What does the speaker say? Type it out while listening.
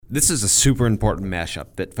This is a super important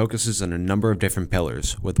mashup that focuses on a number of different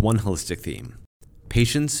pillars with one holistic theme.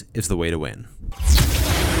 Patience is the way to win.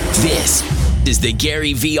 This is the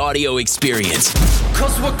Gary V audio experience.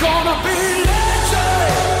 'Cause we're gonna be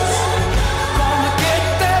legends. Gonna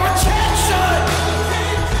get their attention.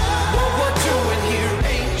 What we're doing here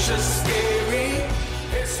ain't just scary.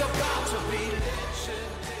 It's about to be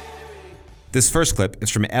legendary. This first clip is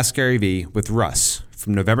from Ask Gary V with Russ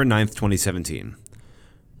from November 9th, 2017.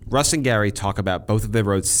 Russ and Gary talk about both of their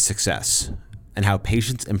roads to success and how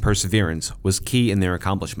patience and perseverance was key in their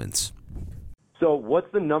accomplishments. So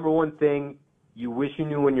what's the number one thing you wish you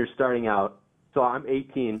knew when you're starting out? So I'm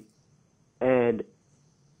 18, and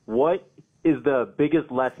what is the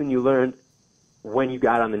biggest lesson you learned when you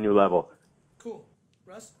got on the new level? Cool.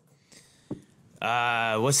 Russ?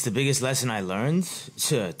 What's the biggest lesson I learned?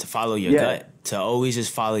 To follow your gut. To always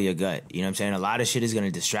just follow your gut. You know what I'm saying? A lot of shit is going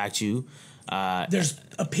to distract you. There's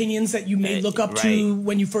opinions that you may look up to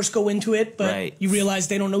when you first go into it, but you realize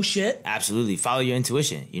they don't know shit. Absolutely. Follow your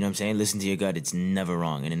intuition. You know what I'm saying? Listen to your gut. It's never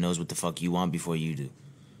wrong, and it knows what the fuck you want before you do.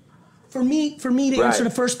 For me to answer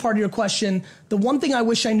the first part of your question, the one thing I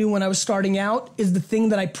wish I knew when I was starting out is the thing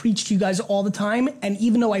that I preach to you guys all the time, and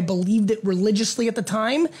even though I believed it religiously at the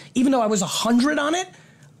time, even though I was 100 on it,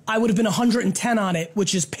 I would have been 110 on it,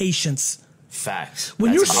 which is patience. Facts.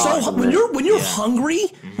 When you're awesome. when you're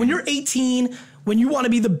hungry, when you're 18, when you want to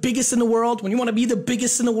be the biggest in the world,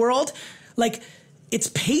 like, it's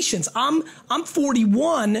patience. I'm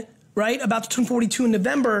 41, right? About to turn 42 in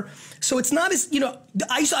November. So it's not as,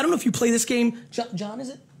 I don't know if you play this game. John, is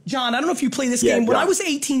it? John, I don't know if you play this game. When I was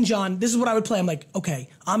 18, John, this is what I would play. I'm like, okay,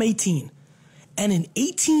 I'm 18. And in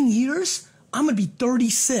 18 years, I'm going to be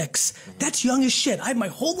 36. That's young as shit. I have my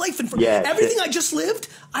whole life in front of me. Everything I just lived,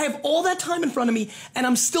 I have all that time in front of me, and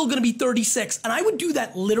I'm still going to be 36. And I would do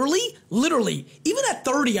that literally. Even at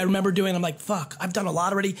 30, I remember doing, I'm like, fuck, I've done a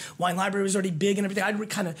lot already. Wine library was already big and everything. I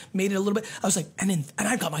kind of made it a little bit. I was like, and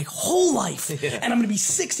I've got my whole life, and I'm going to be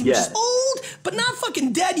 60, which is old, but not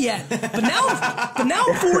fucking dead yet. But now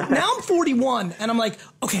I'm 41, and I'm like,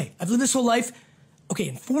 okay, I've lived this whole life. Okay,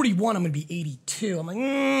 in 41, I'm going to be 82. I'm like,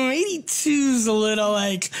 82's a little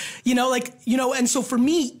and so for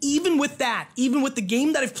me, even with the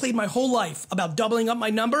game that I've played my whole life about doubling up my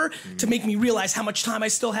number to make me realize how much time I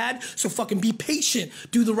still had, so fucking be patient,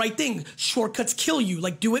 do the right thing. Shortcuts kill you,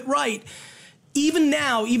 do it right. Even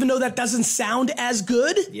now, even though that doesn't sound as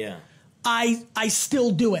good, I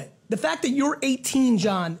still do it. The fact that you're 18,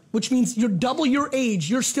 John, which means you're double your age,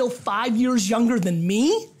 you're still 5 years younger than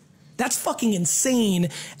me, that's fucking insane.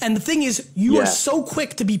 And the thing is, you are so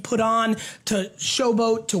quick to be put on, to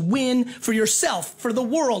showboat, to win for yourself, for the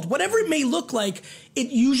world. Whatever it may look like, it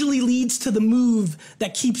usually leads to the move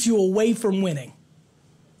that keeps you away from winning.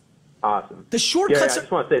 Awesome. The shortcuts. Gary, I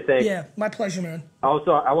just want to say thanks. Yeah, my pleasure, man.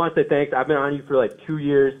 Also, I want to say thanks. I've been on you for 2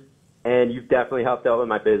 years, and you've definitely helped out with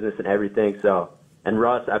my business and everything. So, and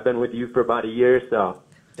Russ, I've been with you for about a year, so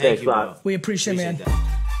thanks a lot. We appreciate man. That.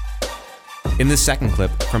 In this second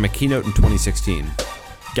clip from a keynote in 2016,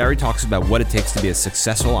 Gary talks about what it takes to be a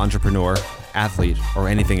successful entrepreneur, athlete, or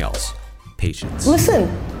anything else. Patience. Listen,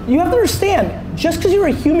 you have to understand, just because you're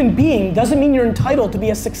a human being doesn't mean you're entitled to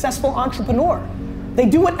be a successful entrepreneur. They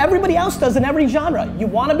do what everybody else does in every genre. You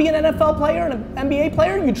want to be an NFL player and an NBA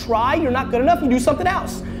player, you try, you're not good enough, you do something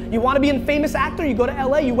else. You want to be a famous actor, you go to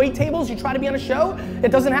LA, you wait tables, you try to be on a show,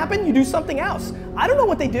 it doesn't happen, you do something else. I don't know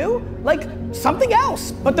what they do, something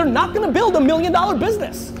else, but they're not going to build $1 million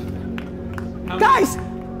business. Guys,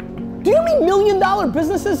 do you know how many $1 million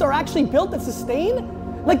businesses are actually built that sustain?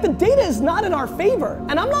 The data is not in our favor,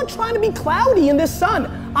 and I'm not trying to be cloudy in this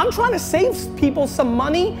sun. I'm trying to save people some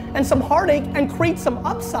money and some heartache and create some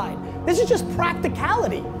upside. This is just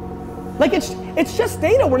practicality. It's just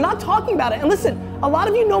data, we're not talking about it. And listen, a lot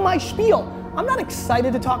of you know my spiel. I'm not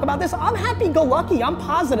excited to talk about this. I'm happy-go-lucky, I'm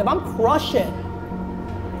positive, I'm crush it.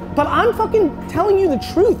 But I'm fucking telling you the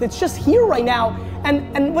truth. It's just here right now.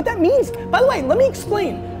 And what that means, by the way, let me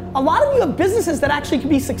explain. A lot of you have businesses that actually can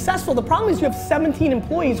be successful. The problem is you have 17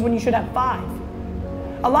 employees when you should have 5.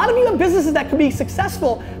 A lot of you have businesses that can be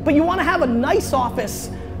successful, but you want to have a nice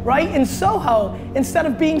office, right, in Soho instead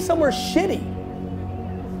of being somewhere shitty.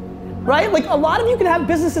 Right? A lot of you can have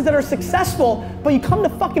businesses that are successful, but you come to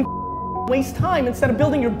fucking waste time instead of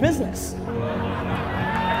building your business. Not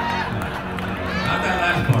that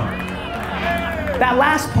last part. That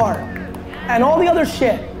last part. And all the other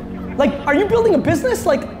shit. Are you building a business?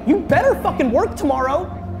 You better fucking work tomorrow.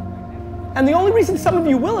 And the only reason some of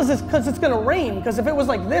you will is because it's gonna rain. Because if it was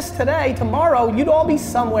like this today, tomorrow, you'd all be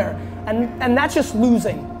somewhere. And that's just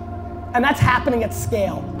losing. And that's happening at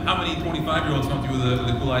scale. How many 25-year-olds come through with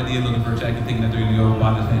a cool idea looking for a check and thinking that they're going to go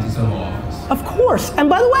buy the fancy Soho office? Of course. And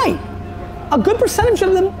by the way, a good percentage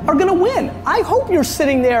of them are gonna win. I hope you're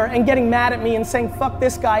sitting there and getting mad at me and saying, fuck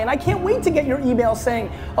this guy. And I can't wait to get your email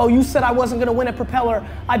saying, oh, you said I wasn't gonna win at Propeller.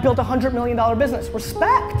 I built a $100 million business.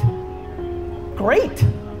 Respect. Great.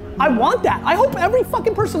 I want that. I hope every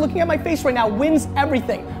fucking person looking at my face right now wins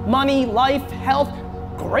everything. Money, life, health.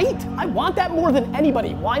 Great. I want that more than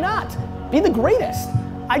anybody. Why not? Be the greatest.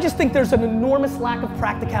 I just think there's an enormous lack of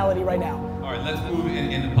practicality right now. All right, let's move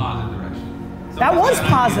in the positive direction. So That was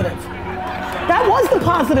positive. That was the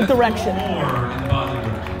positive direction. More in the positive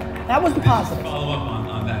direction. That was the positive. Follow up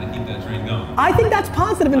on that and keep that train going. I think that's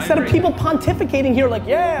positive instead of agree. people pontificating here like,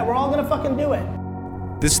 yeah, we're all gonna fucking do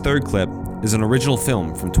it. This third clip is an original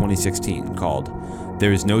film from 2016 called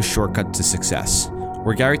There Is No Shortcut to Success,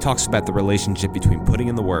 where Gary talks about the relationship between putting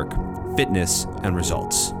in the work, fitness, and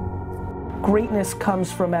results. Greatness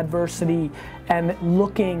comes from adversity and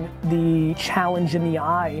looking the challenge in the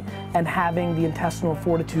eye and having the intestinal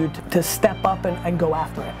fortitude to step up and go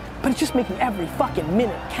after it. But it's just making every fucking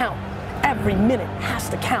minute count. Every minute has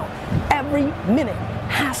to count. Every minute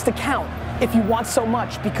has to count if you want so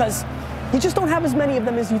much, because you just don't have as many of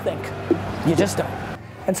them as you think. You just don't.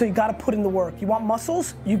 And so you gotta put in the work. You want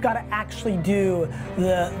muscles? You've gotta actually do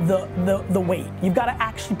the weight. You've gotta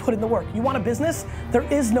actually put in the work. You want a business? There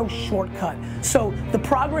is no shortcut. So the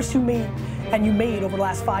progress you made over the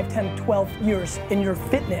last 5, 10, 12 years in your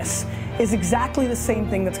fitness is exactly the same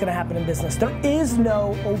thing that's gonna happen in business. There is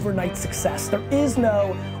no overnight success. There is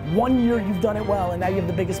no 1 year you've done it well and now you have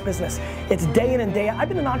the biggest business. It's day in and day out. I've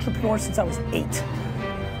been an entrepreneur since I was 8.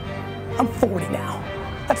 I'm 40 now.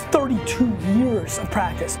 That's 32 years of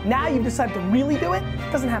practice. Now you've decided to really do it.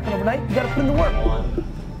 It doesn't happen overnight. You gotta put in the work.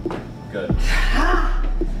 Good.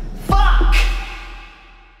 Fuck!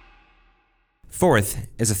 Fourth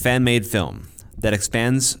is a fan-made film that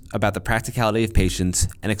expands about the practicality of patience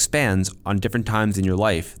and expands on different times in your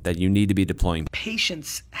life that you need to be deploying.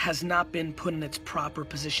 Patience has not been put in its proper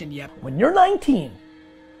position yet. When you're 19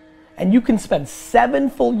 and you can spend 7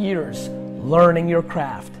 full years learning your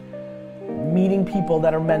craft, meeting people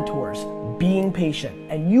that are mentors, being patient,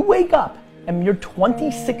 and you wake up and you're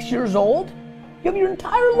 26 years old, you have your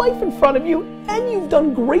entire life in front of you and you've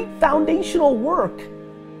done great foundational work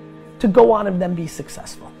to go on and then be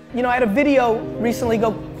successful. You know, I had a video recently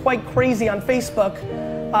go quite crazy on Facebook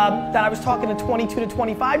that I was talking to 22 to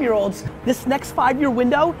 25-year-olds. This next 5-year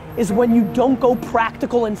window is when you don't go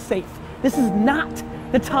practical and safe. This is not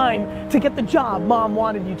the time to get the job mom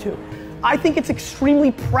wanted you to. I think it's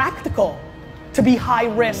extremely practical to be high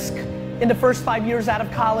risk in the first 5 years out of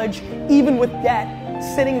college, even with debt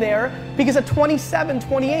sitting there, because at 27,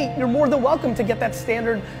 28, you're more than welcome to get that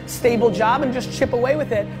standard stable job and just chip away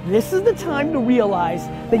with it. This is the time to realize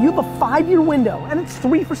that you have a 5-year window, and it's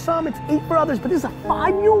 3 for some, it's 8 for others, but this is a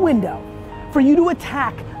 5-year window for you to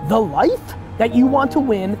attack the life that you want to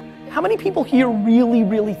win. How many people here really,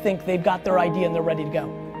 really think they've got their idea and they're ready to go?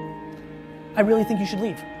 I really think you should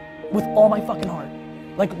leave. With all my fucking heart.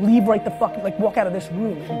 Like leave right the fuck, like walk out of this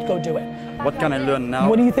room and go do it. What can I learn now?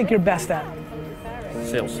 What do you think you're best at?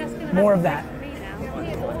 Sales. More of that.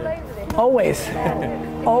 Always.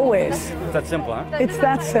 Always. It's that simple, huh? It's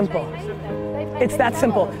that simple. It's that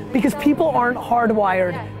simple. Because people aren't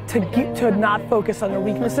hardwired to not focus on their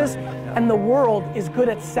weaknesses, and the world is good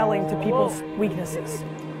at selling to people's weaknesses.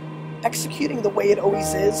 Executing the way it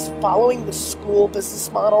always is, following the school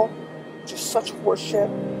business model, which is such horseshit,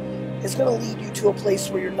 is gonna lead you to a place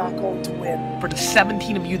where you're not going to win. For the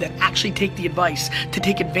 17 of you that actually take the advice to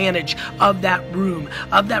take advantage of that room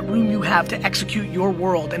you have to execute your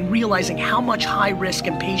world, and realizing how much high risk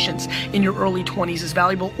and patience in your early 20s is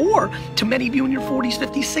valuable, or to many of you in your 40s,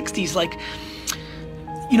 50s, 60s, like,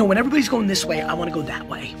 you know, when everybody's going this way, I wanna go that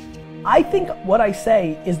way. I think what I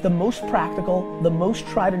say is the most practical, the most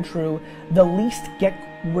tried and true, the least get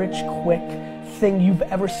rich quick thing you've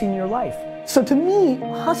ever seen in your life. So to me,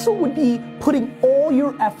 hustle would be putting all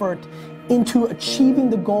your effort into achieving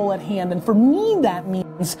the goal at hand. And for me, that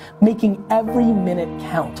means making every minute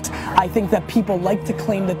count. I think that people like to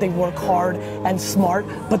claim that they work hard and smart,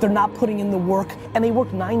 but they're not putting in the work, and they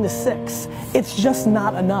work 9 to 6. It's just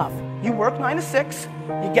not enough. You work 9 to 6,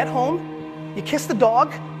 you get home, you kiss the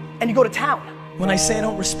dog, and you go to town. When I say I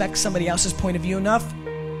don't respect somebody else's point of view enough,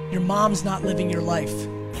 your mom's not living your life.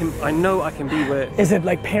 I know I can be where... Is it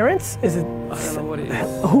like parents? Is it... I don't know what it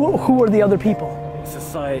is. Who are the other people?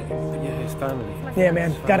 Society, yeah, his family. Yeah,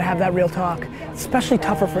 man, gotta have that real talk. Especially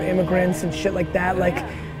tougher for immigrants and shit like that. Like,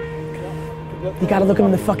 you gotta look them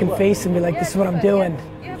in the fucking face and be like, this is what I'm doing.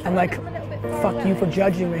 And like, fuck you for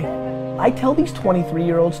judging me. I tell these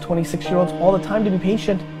 23-year-olds, 26-year-olds all the time to be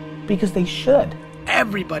patient because they should.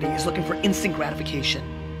 Everybody is looking for instant gratification.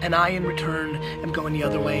 And I, in return, am going the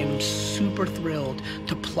other way, and I'm super thrilled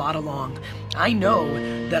to plod along. I know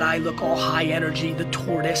that I look all high energy, the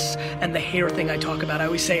tortoise, and the hair thing I talk about. I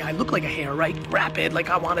always say I look like a hare, right? Rapid, like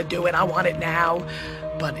I want to do it, I want it now.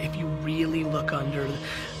 But if you really look under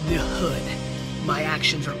the hood, my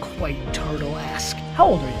actions are quite turtle-esque. How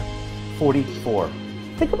old are you? 44.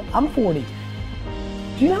 I'm 40.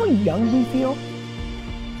 Do you know how young we feel?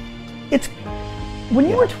 When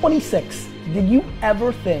you were 26, did you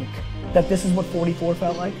ever think that this is what 44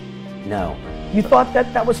 felt like? No. You thought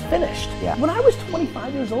that was finished? Yeah. When I was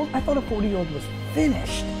 25 years old, I thought a 40-year-old was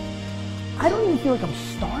finished. I don't even feel like I'm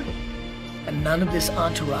starting. And none of this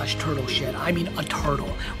entourage turtle shit. I mean a turtle,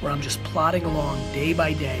 where I'm just plodding along day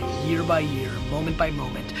by day, year by year, moment by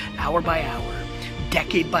moment, hour by hour,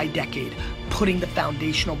 decade by decade, putting the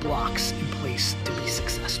foundational blocks in place to be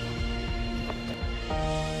successful.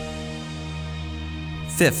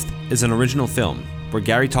 Fifth is an original film where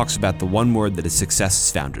Gary talks about the one word that his success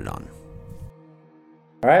is founded on.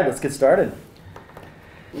 All right, let's get started.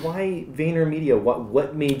 Why VaynerMedia?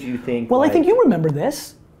 What made you think? Well, I think you remember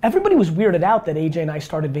this. Everybody was weirded out that AJ and I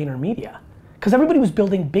started VaynerMedia because everybody was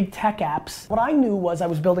building big tech apps. What I knew was I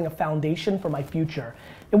was building a foundation for my future.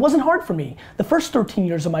 It wasn't hard for me. The first 13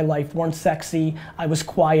 years of my life weren't sexy, I was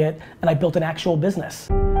quiet, and I built an actual business.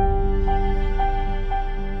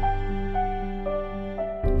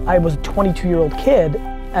 I was a 22-year-old kid,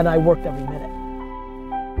 and I worked every minute.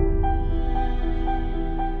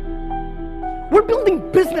 We're building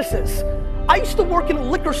businesses. I used to work in a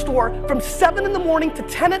liquor store from 7 in the morning to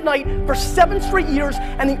 10 at night for 7 straight years,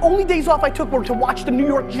 and the only days off I took were to watch the New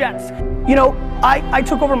York Jets. You know, I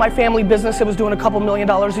took over my family business. It was doing a couple $1 million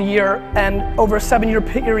a year, and over a 7-year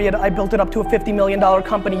period, I built it up to a $50 million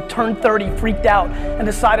company, turned 30, freaked out, and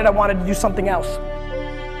decided I wanted to do something else.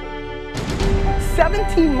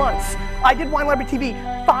 17 months, I did Wine Library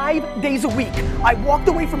TV 5 days a week. I walked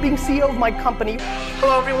away from being CEO of my company.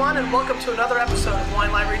 Hello everyone, and welcome to another episode of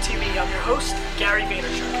Wine Library TV. I'm your host, Gary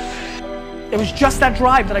Vaynerchuk. It was just that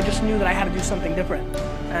drive that I just knew that I had to do something different,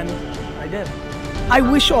 and I did. I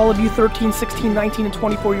wish all of you 13, 16, 19, and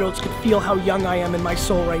 24-year-olds could feel how young I am in my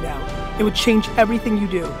soul right now. It would change everything you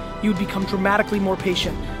do. You would become dramatically more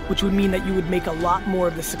patient, which would mean that you would make a lot more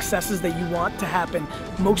of the successes that you want to happen.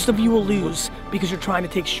 Most of you will lose because you're trying to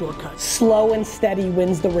take shortcuts. Slow and steady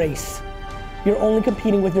wins the race. You're only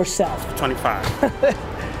competing with yourself.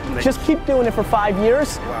 25. Just keep doing it for 5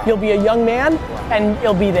 years. Wow. You'll be a young man, and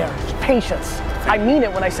you'll be there. Patience. I mean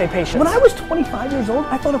it when I say patience. When I was 25 years old,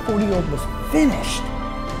 I thought a 40-year-old was finished.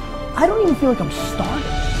 I don't even feel like I'm starting.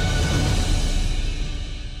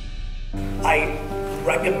 I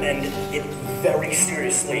recommend it very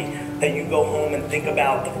seriously that you go home and think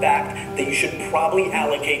about the fact that you should probably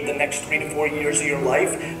allocate the next 3 to 4 years of your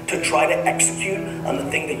life to try to execute on the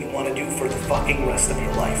thing that you want to do for the fucking rest of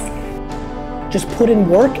your life. Just put in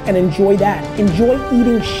work and enjoy that. Enjoy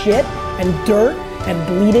eating shit and dirt and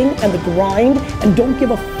bleeding and the grind, and don't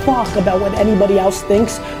give a fuck about what anybody else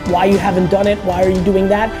thinks, why you haven't done it, why are you doing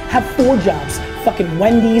that. Have 4 jobs, fucking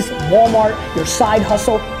Wendy's, Walmart, your side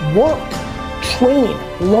hustle, work. Train,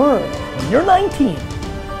 learn. When you're 19,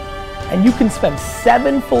 and you can spend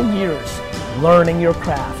 7 full years learning your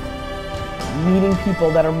craft, meeting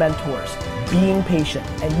people that are mentors, being patient,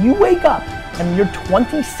 and you wake up and you're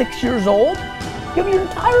 26 years old, you have your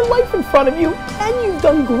entire life in front of you, and you've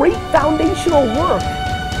done great foundational work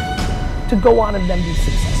to go on and then be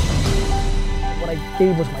successful. What I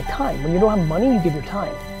gave was my time. When you don't have money, you give your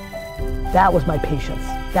time. That was my patience.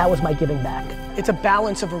 That was my giving back. It's a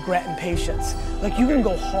balance of regret and patience. Like, you can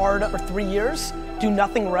go hard for 3 years, do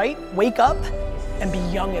nothing right, wake up, and be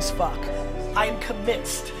young as fuck. I am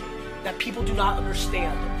convinced that people do not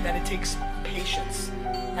understand that it takes patience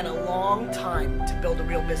and a long time to build a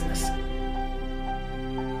real business.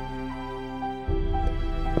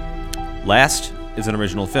 Last is an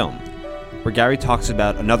original film, where Gary talks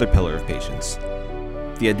about another pillar of patience,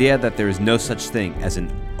 the idea that there is no such thing as an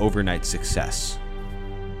overnight success.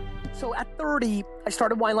 So at 30, I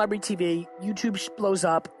started Wine Library TV. YouTube blows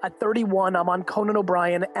up. At 31, I'm on Conan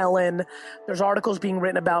O'Brien, Ellen. There's articles being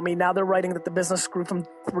written about me. Now they're writing that the business grew from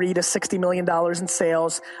 $3 to $60 million in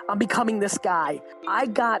sales. I'm becoming this guy. I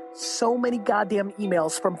got so many goddamn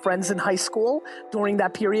emails from friends in high school during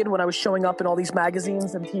that period when I was showing up in all these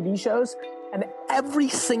magazines and TV shows. And every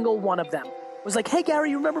single one of them was like, hey, Gary,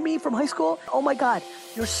 you remember me from high school? Oh my God,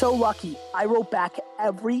 you're so lucky. I wrote back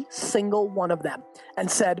every single one of them and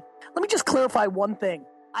said, let me just clarify one thing.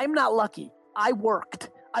 I'm not lucky. I worked.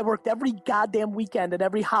 I worked every goddamn weekend and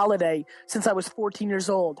every holiday since I was 14 years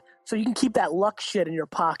old. So you can keep that luck shit in your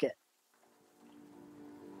pocket.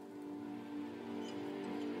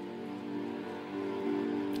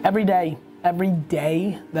 Every day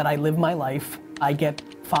that I live my life, I get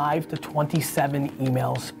 5 to 27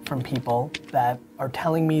 emails from people that are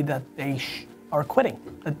telling me that they are quitting,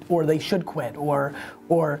 or they should quit, or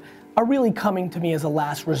are really coming to me as a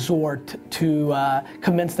last resort to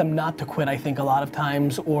convince them not to quit, I think, a lot of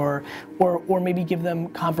times, or maybe give them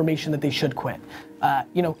confirmation that they should quit.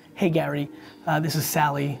 Hey Gary, this is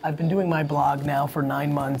Sally. I've been doing my blog now for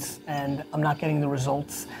 9 months and I'm not getting the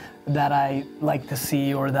results that I like to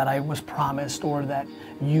see, or that I was promised, or that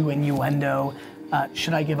you innuendo.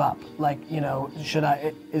 Should I give up?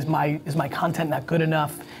 Is my content not good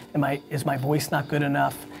enough? Is my voice not good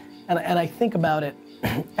enough? And I think about it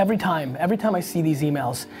every time I see these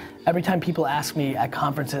emails, every time people ask me at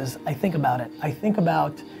conferences, I think about it. I think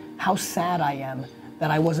about how sad I am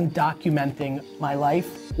that I wasn't documenting my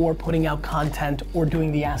life or putting out content or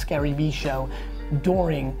doing the Ask Gary V show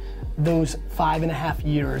during those 5.5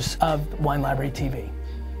 years of Wine Library TV.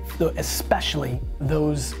 Especially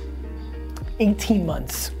those 18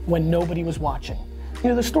 months when nobody was watching.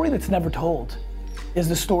 The story that's never told is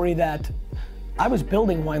the story that I was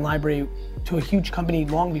building Wine Library to a huge company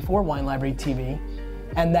long before Wine Library TV,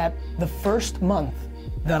 and that the first month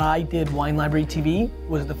that I did Wine Library TV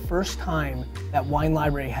was the first time that Wine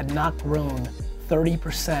Library had not grown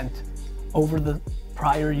 30% over the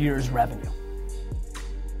prior year's revenue.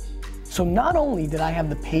 So not only did I have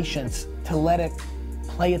the patience to let it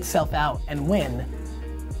play itself out and win,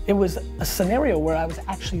 it was a scenario where I was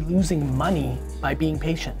actually losing money by being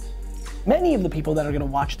patient. Many of the people that are gonna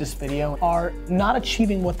watch this video are not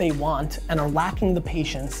achieving what they want and are lacking the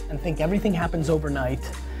patience and think everything happens overnight.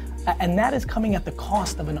 And that is coming at the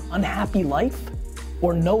cost of an unhappy life,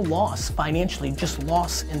 or no loss financially, just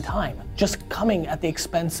loss in time. Just coming at the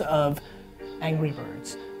expense of Angry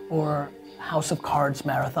Birds, or House of Cards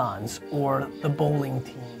marathons, or the bowling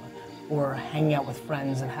team, or hanging out with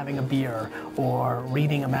friends and having a beer, or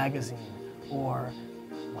reading a magazine, or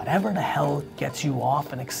whatever the hell gets you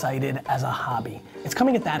off and excited as a hobby. It's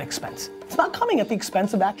coming at that expense. It's not coming at the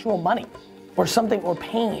expense of actual money, or something, or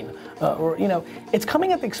pain, it's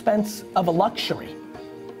coming at the expense of a luxury.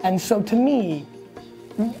 And so to me,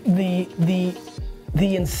 the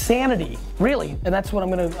insanity, really, and that's what I'm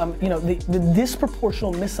gonna, the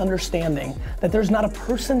disproportional misunderstanding that there's not a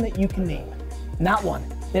person that you can name, not one.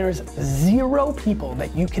 There is 0 people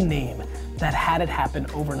that you can name that had it happen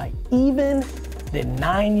overnight. Even the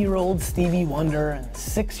 9-year-old Stevie Wonder and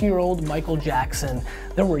 6-year-old Michael Jackson,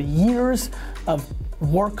 there were years of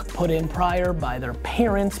work put in prior by their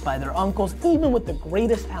parents, by their uncles, even with the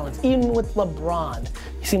greatest talents, even with LeBron.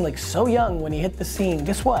 He seemed like so young when he hit the scene.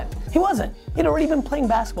 Guess what? He wasn't. He'd already been playing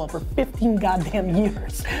basketball for 15 goddamn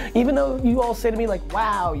years. Even though you all say to me like,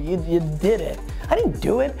 wow, you did it. I didn't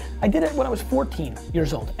do it. I did it when I was 14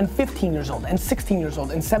 years old, and 15 years old, and 16 years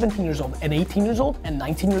old, and 17 years old, and 18 years old, and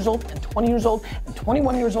 19 years old, and 20 years old, and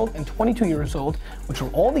 21 years old, and 22 years old, which were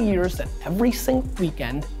all the years that every single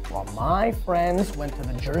weekend, while my friends went to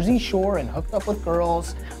the Jersey Shore and hooked up with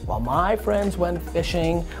girls, while my friends went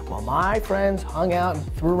fishing, while my friends hung out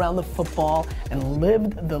and threw around the football and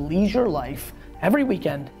lived the leisure life, every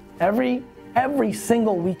weekend, every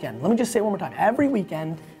single weekend. Let me just say it one more time. Every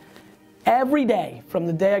weekend, every day, from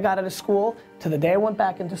the day I got out of school to the day I went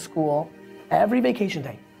back into school, every vacation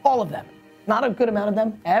day, all of them, not a good amount of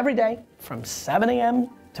them, every day from 7 a.m.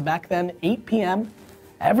 to back then 8 p.m.,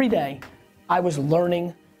 every day, I was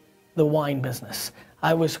learning the wine business.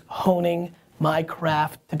 I was honing my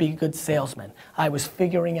craft to be a good salesman. I was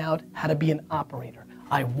figuring out how to be an operator.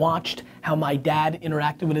 I watched how my dad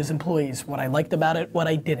interacted with his employees, what I liked about it, what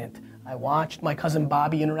I didn't. I watched my cousin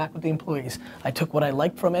Bobby interact with the employees. I took what I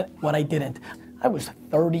liked from it, what I didn't. I was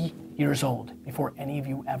 30 years old before any of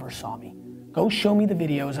you ever saw me. Go show me the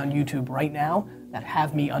videos on YouTube right now that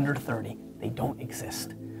have me under 30. They don't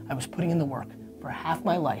exist. I was putting in the work for half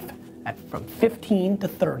my life, from 15 to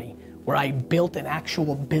 30, where I built an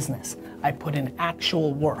actual business. I put in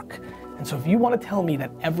actual work. And so if you want to tell me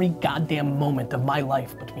that every goddamn moment of my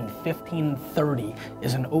life between 15 and 30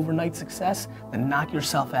 is an overnight success, then knock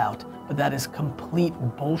yourself out. But that is complete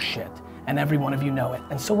bullshit, and every one of you know it.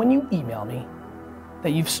 And so when you email me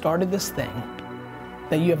that you've started this thing,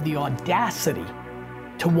 that you have the audacity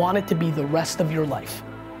to want it to be the rest of your life,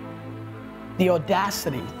 the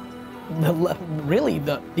audacity, really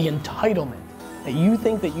the entitlement, that you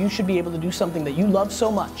think that you should be able to do something that you love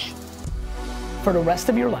so much for the rest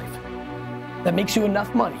of your life, that makes you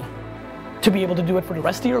enough money to be able to do it for the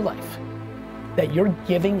rest of your life, that you're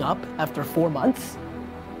giving up after 4 months,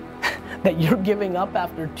 that you're giving up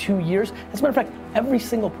after 2 years. As a matter of fact, every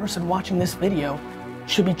single person watching this video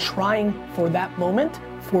should be trying for that moment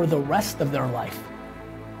for the rest of their life,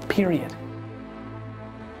 period.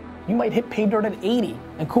 You might hit pay dirt at 80,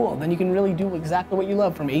 and cool, then you can really do exactly what you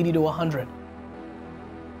love from 80 to 100.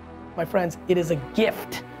 My friends, it is a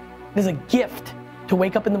gift. It is a gift to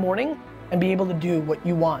wake up in the morning and be able to do what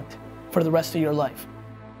you want for the rest of your life.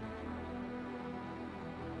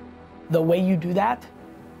 The way you do that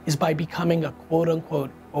is by becoming a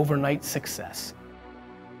quote-unquote overnight success.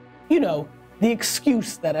 You know, the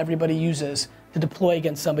excuse that everybody uses to deploy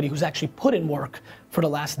against somebody who's actually put in work for the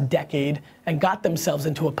last decade and got themselves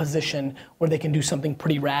into a position where they can do something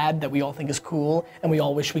pretty rad that we all think is cool and we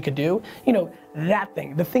all wish we could do. You know, that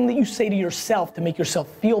thing, the thing that you say to yourself to make yourself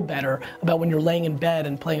feel better about when you're laying in bed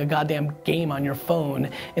and playing a goddamn game on your phone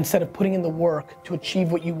instead of putting in the work to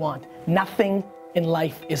achieve what you want. Nothing in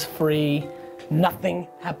life is free. Nothing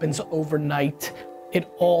happens overnight. It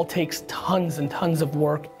all takes tons and tons of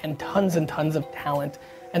work and tons of talent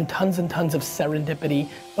and tons of serendipity.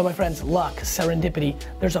 But my friends, luck, serendipity,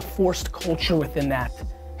 there's a forced culture within that.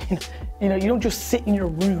 You know, you don't just sit in your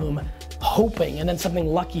room hoping and then something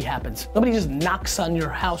lucky happens. Nobody just knocks on your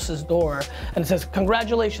house's door and says,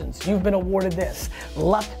 congratulations, you've been awarded this.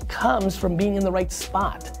 Luck comes from being in the right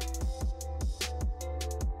spot.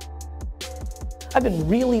 I've been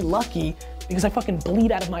really lucky because I fucking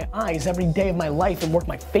bleed out of my eyes every day of my life and work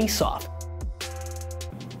my face off.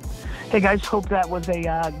 Hey guys, hope that was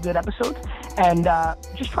a good episode. And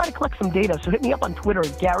just try to collect some data. So hit me up on Twitter,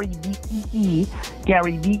 Gary VEE,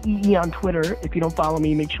 Gary VEE on Twitter. If you don't follow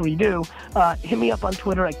me, make sure you do. Hit me up on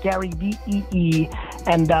Twitter at Gary VEE,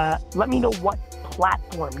 and let me know what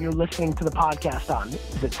platform you're listening to the podcast on.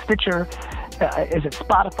 Is it Stitcher? Is it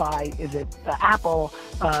Spotify? Is it Apple?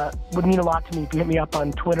 Would mean a lot to me if you hit me up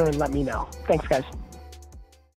on Twitter and let me know. Thanks, guys.